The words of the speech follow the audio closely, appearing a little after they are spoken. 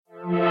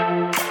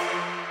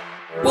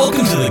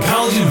Welcome to the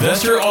College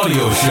Investor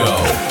Audio Show,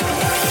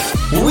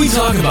 where we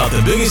talk about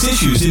the biggest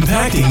issues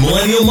impacting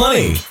millennial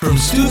money, from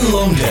student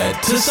loan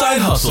debt to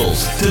side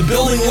hustles to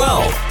building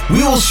wealth.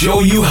 We will show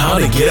you how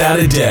to get out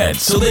of debt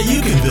so that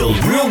you can build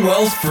real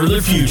wealth for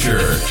the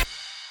future.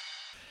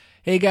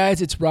 Hey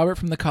guys, it's Robert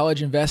from the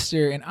College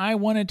Investor, and I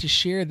wanted to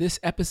share this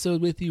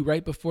episode with you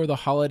right before the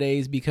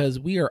holidays because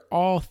we are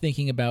all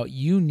thinking about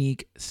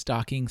unique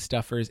stocking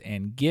stuffers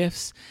and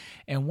gifts.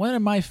 And one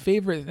of my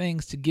favorite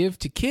things to give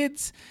to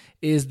kids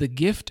is the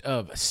gift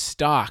of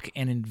stock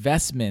and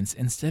investments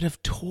instead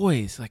of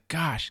toys. Like,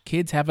 gosh,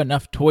 kids have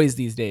enough toys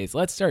these days.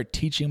 Let's start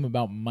teaching them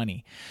about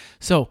money.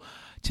 So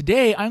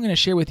today I'm going to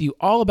share with you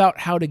all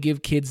about how to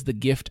give kids the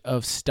gift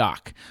of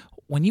stock.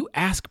 When you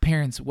ask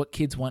parents what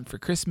kids want for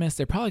Christmas,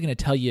 they're probably going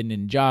to tell you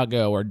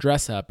Ninjago or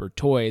dress up or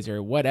toys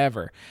or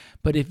whatever.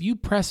 But if you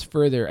press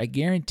further, I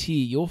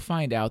guarantee you'll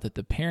find out that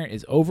the parent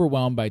is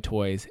overwhelmed by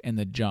toys and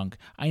the junk.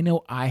 I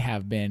know I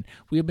have been.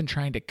 We have been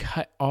trying to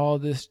cut all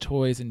this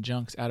toys and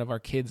junks out of our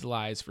kids'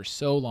 lives for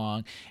so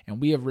long,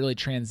 and we have really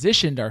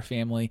transitioned our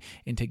family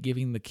into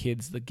giving the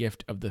kids the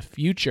gift of the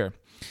future.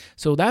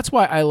 So that's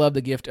why I love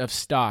the gift of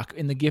stock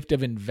and the gift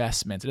of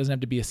investments. It doesn't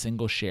have to be a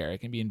single share. It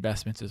can be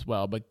investments as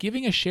well. But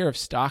giving a share of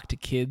stock to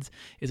kids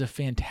is a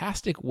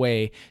fantastic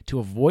way to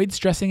avoid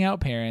stressing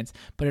out parents,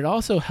 but it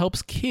also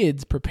helps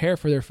kids prepare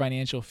for their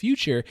financial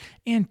future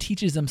and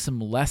teaches them some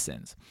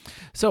lessons.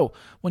 So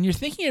when you're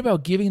thinking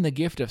about giving the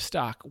gift of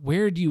stock,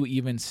 where do you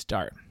even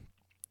start?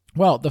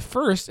 Well, the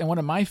first and one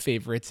of my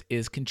favorites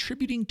is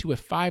contributing to a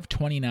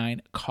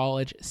 529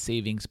 college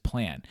savings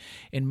plan.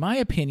 In my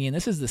opinion,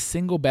 this is the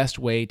single best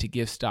way to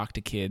give stock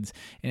to kids,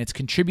 and it's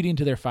contributing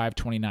to their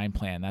 529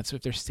 plan. That's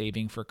if they're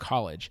saving for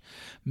college.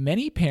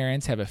 Many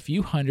parents have a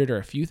few hundred or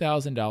a few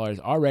 $1,000s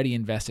already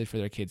invested for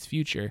their kids'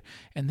 future,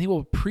 and they will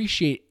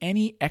appreciate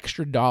any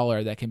extra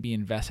dollar that can be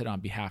invested on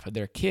behalf of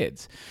their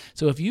kids.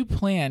 So if you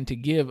plan to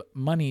give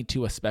money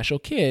to a special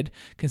kid,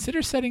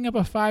 consider setting up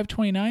a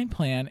 529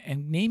 plan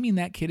and naming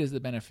that kid as the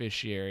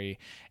beneficiary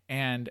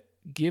and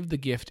give the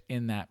gift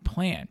in that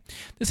plan.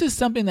 This is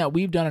something that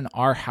we've done in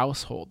our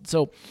household.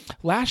 So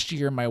last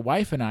year, my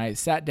wife and I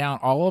sat down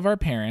all of our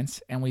parents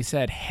and we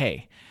said,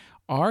 hey,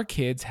 our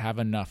kids have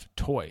enough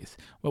toys.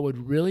 What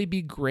would really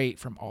be great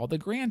from all the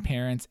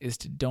grandparents is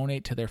to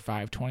donate to their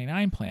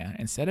 529 plan.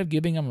 Instead of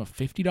giving them a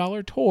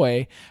 $50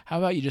 toy, how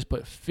about you just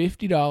put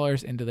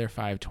 $50 into their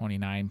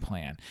 529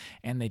 plan?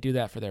 And they do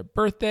that for their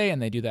birthday and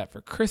they do that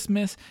for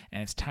Christmas,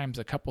 and it's times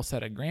a couple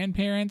set of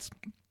grandparents.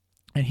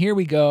 And here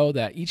we go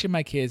that each of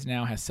my kids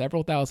now has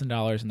several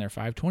 $1,000s in their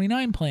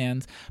 529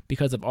 plans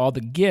because of all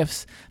the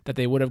gifts that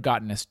they would have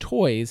gotten as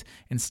toys.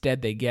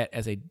 Instead, they get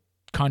as a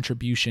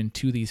contribution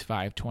to these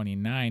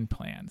 529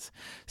 plans.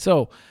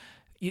 So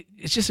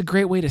it's just a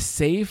great way to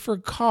save for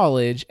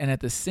college and at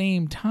the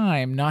same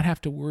time not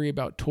have to worry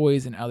about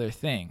toys and other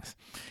things.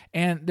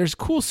 And there's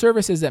cool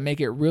services that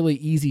make it really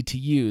easy to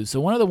use.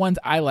 So one of the ones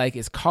I like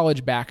is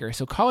College Backer.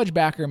 So College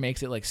Backer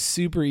makes it like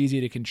super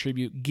easy to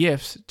contribute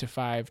gifts to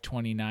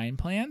 529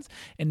 plans.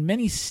 And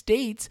many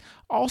states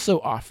also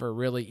offer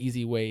really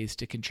easy ways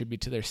to contribute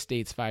to their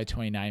state's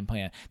 529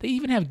 plan. They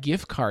even have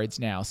gift cards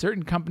now.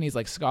 Certain companies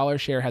like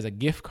ScholarShare has a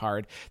gift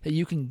card that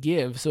you can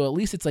give. So at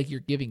least it's like you're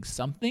giving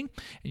something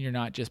and you're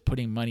not just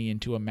putting money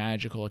into a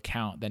magical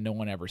account that no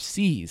one ever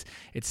sees.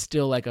 It's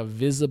still like a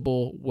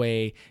visible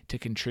way to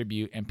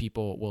contribute and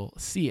people will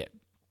see it.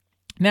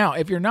 Now,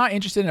 if you're not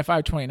interested in a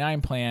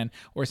 529 plan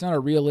or it's not a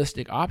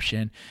realistic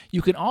option,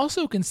 you can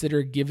also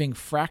consider giving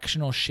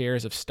fractional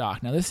shares of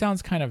stock. Now, this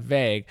sounds kind of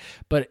vague,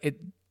 but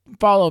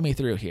follow me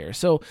through here.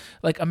 So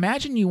like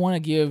imagine you want to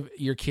give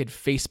your kid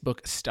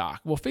Facebook stock.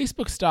 Well,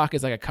 Facebook stock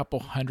is like a couple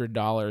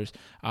 $100s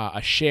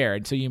a share.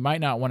 And so you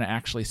might not want to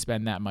actually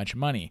spend that much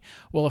money.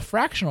 Well, a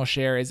fractional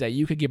share is that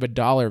you could give a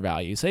dollar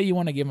value. Say you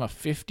want to give them a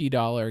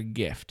 $50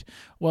 gift.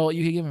 Well,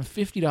 you could give them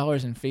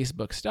 $50 in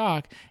Facebook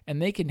stock and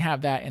they can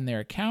have that in their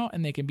account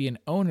and they can be an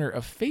owner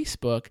of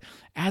Facebook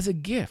as a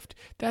gift.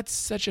 That's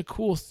such a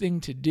cool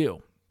thing to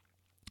do.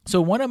 So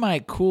one of my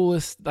cool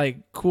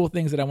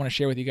things that I want to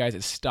share with you guys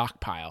is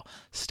Stockpile.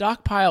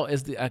 Stockpile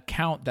is the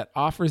account that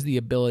offers the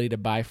ability to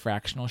buy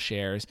fractional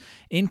shares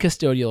in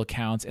custodial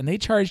accounts, and they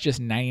charge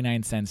just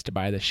 99 cents to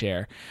buy the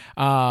share.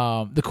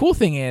 The cool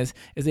thing is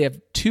they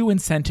have two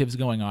incentives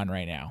going on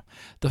right now.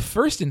 The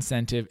first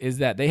incentive is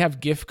that they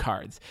have gift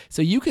cards.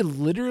 So you could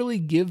literally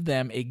give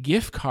them a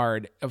gift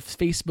card of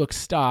Facebook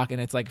stock, and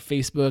it's like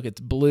Facebook,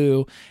 it's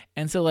blue.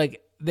 And so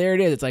like, there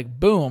it is. It's like,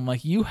 boom,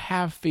 like you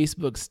have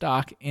Facebook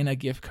stock in a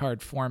gift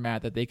card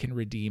format that they can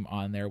redeem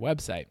on their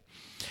website.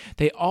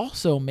 They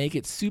also make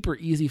it super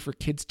easy for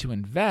kids to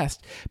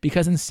invest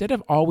because instead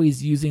of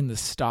always using the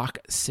stock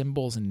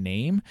symbol's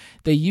name,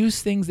 they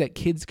use things that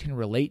kids can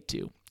relate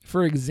to.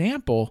 For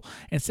example,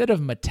 instead of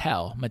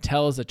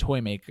Mattel is a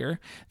toy maker,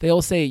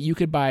 they'll say you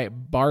could buy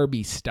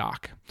Barbie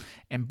stock.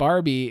 And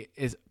Barbie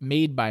is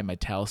made by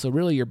Mattel, so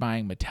really you're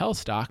buying Mattel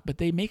stock, but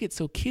they make it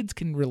so kids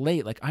can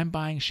relate, like I'm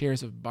buying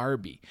shares of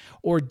Barbie.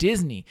 Or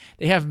Disney,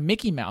 they have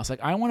Mickey Mouse,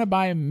 like I want to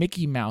buy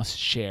Mickey Mouse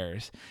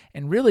shares.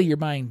 And really you're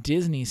buying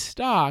Disney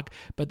stock,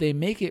 but they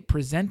make it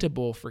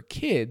presentable for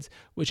kids,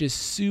 which is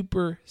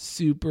super,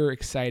 super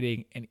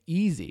exciting and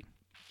easy.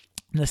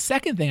 And the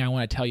second thing I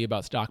want to tell you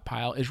about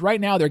Stockpile is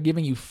right now they're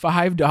giving you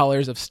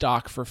 $5 of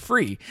stock for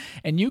free.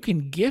 And you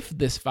can gift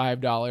this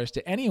 $5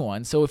 to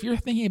anyone. So if you're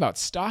thinking about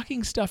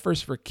stocking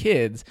stuffers for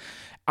kids,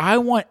 I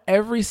want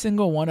every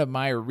single one of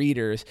my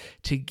readers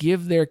to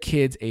give their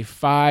kids a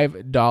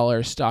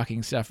 $5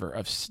 stocking stuffer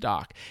of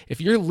stock.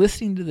 If you're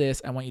listening to this,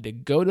 I want you to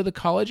go to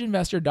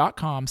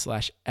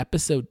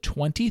thecollegeinvestor.com/episode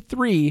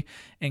 23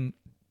 and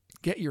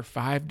get your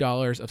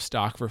 $5 of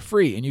stock for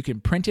free. And you can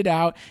print it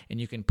out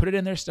and you can put it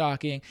in their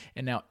stocking.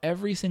 And now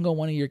every single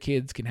one of your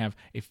kids can have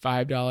a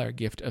 $5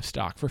 gift of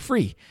stock for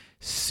free.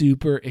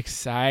 Super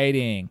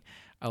exciting.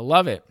 I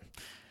love it.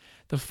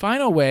 The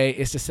final way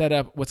is to set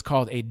up what's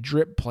called a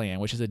DRIP plan,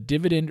 which is a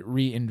dividend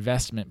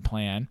reinvestment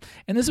plan.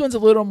 And this one's a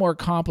little more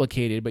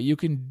complicated, but you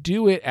can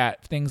do it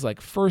at things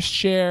like First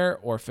Share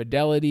or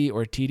Fidelity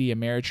or TD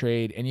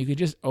Ameritrade. And you can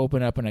just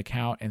open up an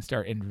account and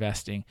start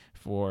investing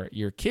for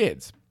your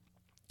kids.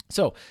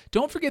 So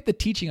don't forget the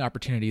teaching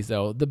opportunities,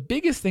 though. The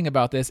biggest thing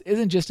about this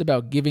isn't just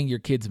about giving your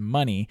kids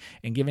money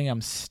and giving them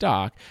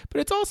stock,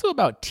 but it's also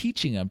about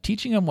teaching them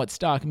what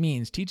stock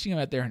means, teaching them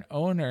that they're an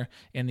owner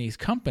in these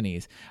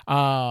companies.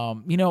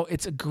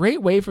 It's a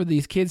great way for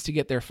these kids to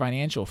get their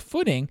financial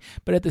footing,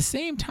 but at the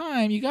same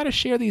time, you got to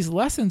share these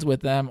lessons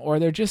with them or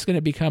they're just going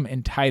to become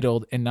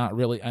entitled and not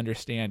really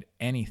understand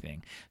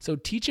anything. So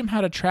teach them how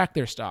to track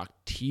their stock.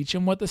 Teach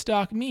them what the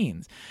stock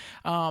means.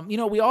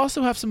 We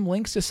also have some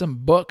links to some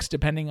books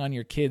depending on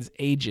your kids'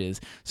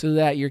 ages so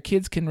that your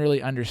kids can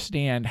really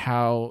understand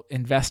how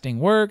investing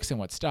works and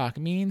what stock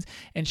means,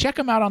 and check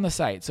them out on the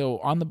site. So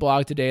on the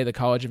blog today,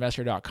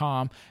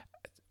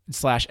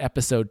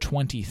 thecollegeinvestor.com/episode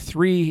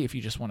 23. If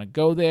you just want to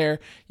go there,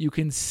 you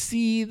can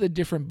see the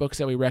different books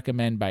that we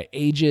recommend by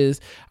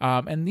ages.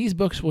 And these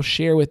books will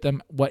share with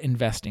them what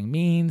investing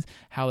means,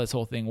 how this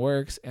whole thing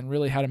works, and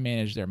really how to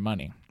manage their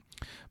money.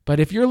 But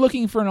if you're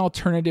looking for an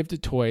alternative to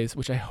toys,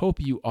 which I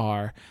hope you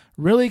are,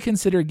 really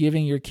consider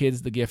giving your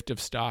kids the gift of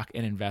stock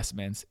and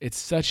investments. It's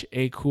such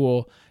a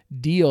cool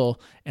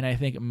deal, and I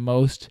think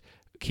most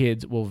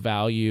kids will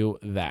value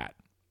that.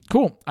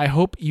 Cool. I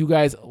hope you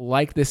guys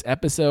like this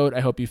episode. I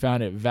hope you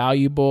found it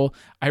valuable.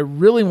 I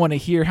really want to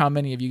hear how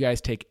many of you guys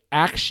take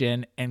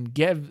action and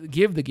give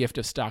the gift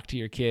of stock to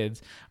your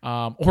kids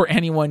or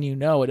anyone you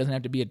know. It doesn't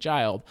have to be a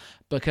child,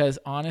 because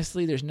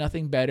honestly, there's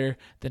nothing better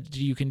that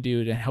you can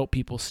do to help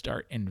people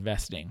start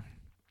investing.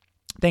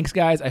 Thanks,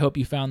 guys. I hope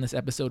you found this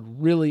episode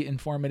really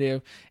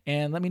informative,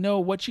 and let me know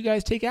what you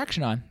guys take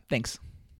action on. Thanks.